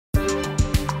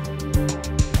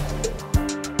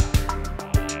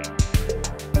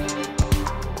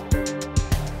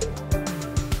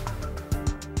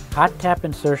Hot tap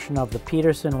insertion of the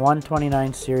Petersen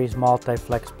 129 series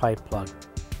multi-flex pipe plug.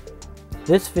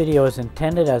 This video is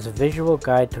intended as a visual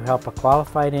guide to help a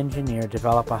qualified engineer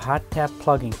develop a hot tap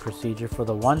plugging procedure for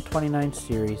the 129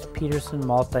 series Petersen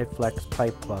multi-flex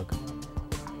pipe plug.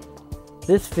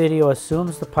 This video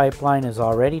assumes the pipeline is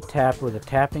already tapped with a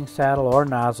tapping saddle or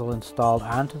nozzle installed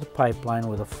onto the pipeline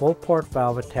with a full port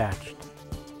valve attached.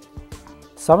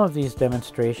 Some of these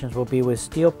demonstrations will be with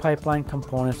steel pipeline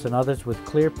components and others with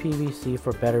clear PVC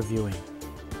for better viewing.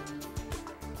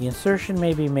 The insertion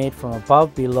may be made from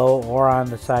above, below, or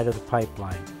on the side of the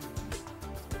pipeline.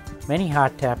 Many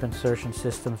hot tap insertion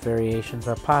systems variations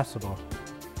are possible.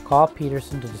 Call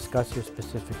Petersen to discuss your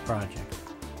specific project.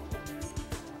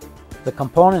 The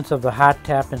components of the hot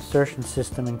tap insertion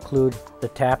system include the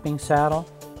tapping saddle,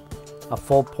 a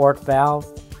full port valve,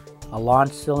 a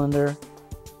launch cylinder,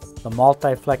 the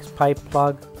multi-flex pipe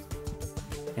plug,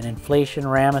 an inflation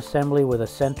ram assembly with a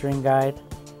centering guide,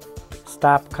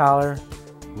 stop collar,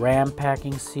 ram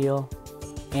packing seal,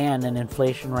 and an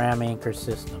inflation ram anchor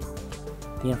system.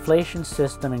 The inflation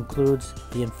system includes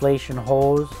the inflation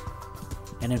hose,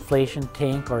 an inflation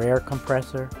tank or air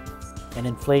compressor, an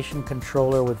inflation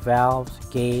controller with valves,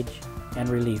 gauge, and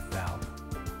relief valve.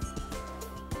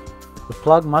 The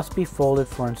plug must be folded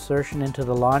for insertion into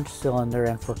the launch cylinder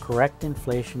and for correct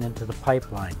inflation into the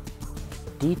pipeline.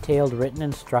 Detailed written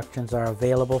instructions are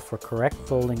available for correct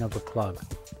folding of the plug.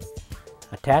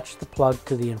 Attach the plug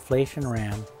to the inflation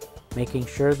ram, making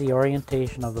sure the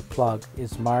orientation of the plug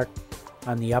is marked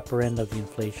on the upper end of the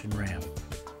inflation ram.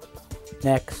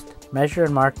 Next, measure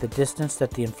and mark the distance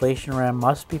that the inflation ram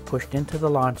must be pushed into the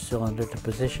launch cylinder to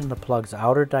position the plug's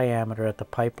outer diameter at the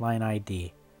pipeline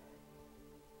ID.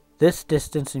 This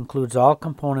distance includes all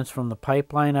components from the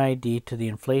pipeline ID to the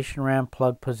inflation ram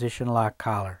plug position lock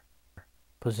collar.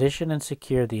 Position and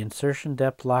secure the insertion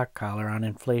depth lock collar on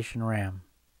inflation ram.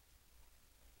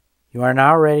 You are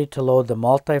now ready to load the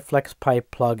multi-flex pipe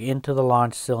plug into the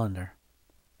launch cylinder.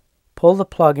 Pull the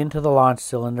plug into the launch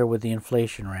cylinder with the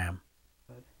inflation ram.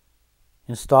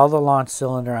 Install the launch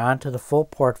cylinder onto the full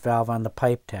port valve on the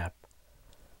pipe tap.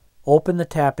 Open the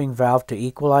tapping valve to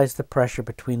equalize the pressure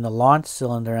between the launch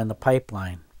cylinder and the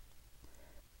pipeline.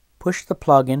 Push the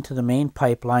plug into the main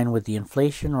pipeline with the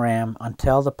inflation ram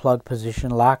until the plug position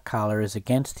lock collar is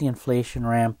against the inflation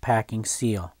ram packing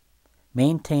seal.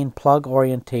 Maintain plug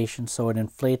orientation so it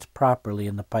inflates properly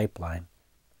in the pipeline.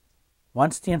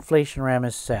 Once the inflation ram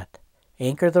is set,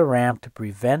 anchor the ram to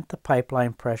prevent the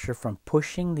pipeline pressure from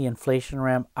pushing the inflation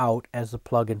ram out as the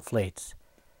plug inflates.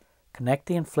 Connect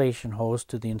the inflation hose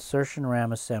to the insertion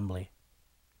ram assembly.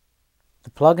 The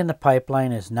plug in the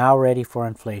pipeline is now ready for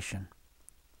inflation.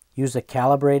 Use a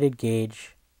calibrated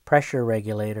gauge, pressure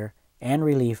regulator, and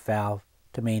relief valve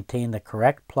to maintain the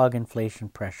correct plug inflation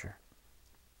pressure.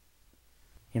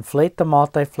 Inflate the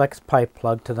multi-flex pipe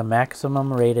plug to the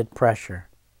maximum rated pressure.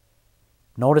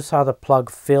 Notice how the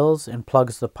plug fills and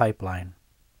plugs the pipeline.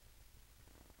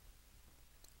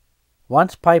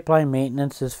 Once pipeline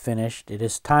maintenance is finished, it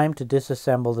is time to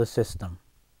disassemble the system.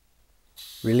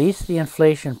 Release the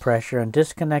inflation pressure and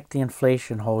disconnect the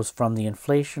inflation hose from the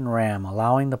inflation ram,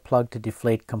 allowing the plug to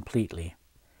deflate completely.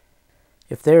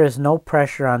 If there is no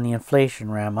pressure on the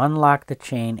inflation ram, unlock the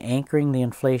chain anchoring the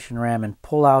inflation ram and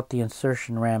pull out the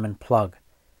insertion ram and plug.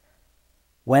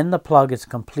 When the plug is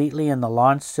completely in the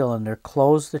launch cylinder,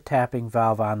 close the tapping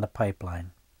valve on the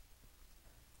pipeline.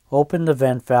 Open the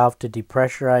vent valve to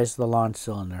depressurize the launch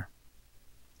cylinder.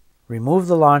 Remove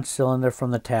the launch cylinder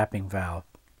from the tapping valve.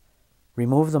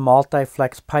 Remove the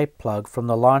multi-flex pipe plug from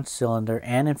the launch cylinder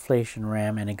and inflation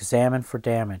ram and examine for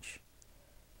damage.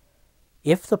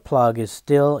 If the plug is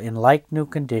still in like-new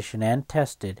condition and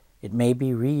tested, it may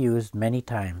be reused many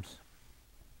times.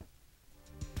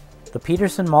 The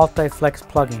Petersen multi-flex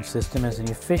plugging system is an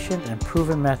efficient and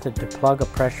proven method to plug a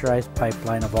pressurized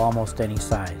pipeline of almost any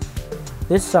size.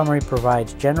 This summary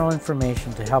provides general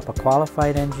information to help a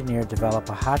qualified engineer develop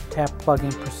a hot tap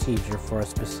plugging procedure for a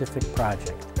specific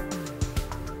project.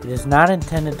 It is not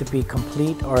intended to be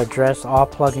complete or address all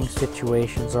plugging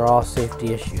situations or all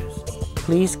safety issues.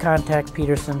 Please contact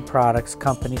Petersen Products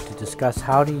Company to discuss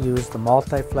how to use the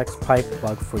multi-flex pipe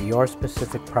plug for your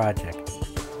specific project.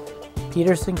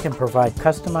 Petersen can provide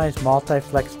customized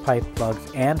multi-flex pipe plugs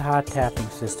and hot tapping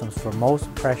systems for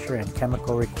most pressure and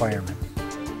chemical requirements.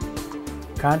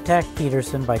 Contact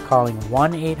Petersen by calling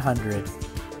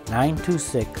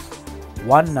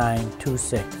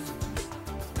 1-800-926-1926.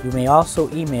 You may also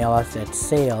email us at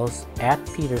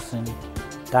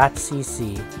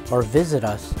sales@petersen.cc or visit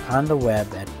us on the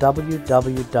web at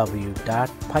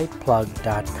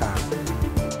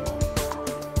www.pipeplug.com.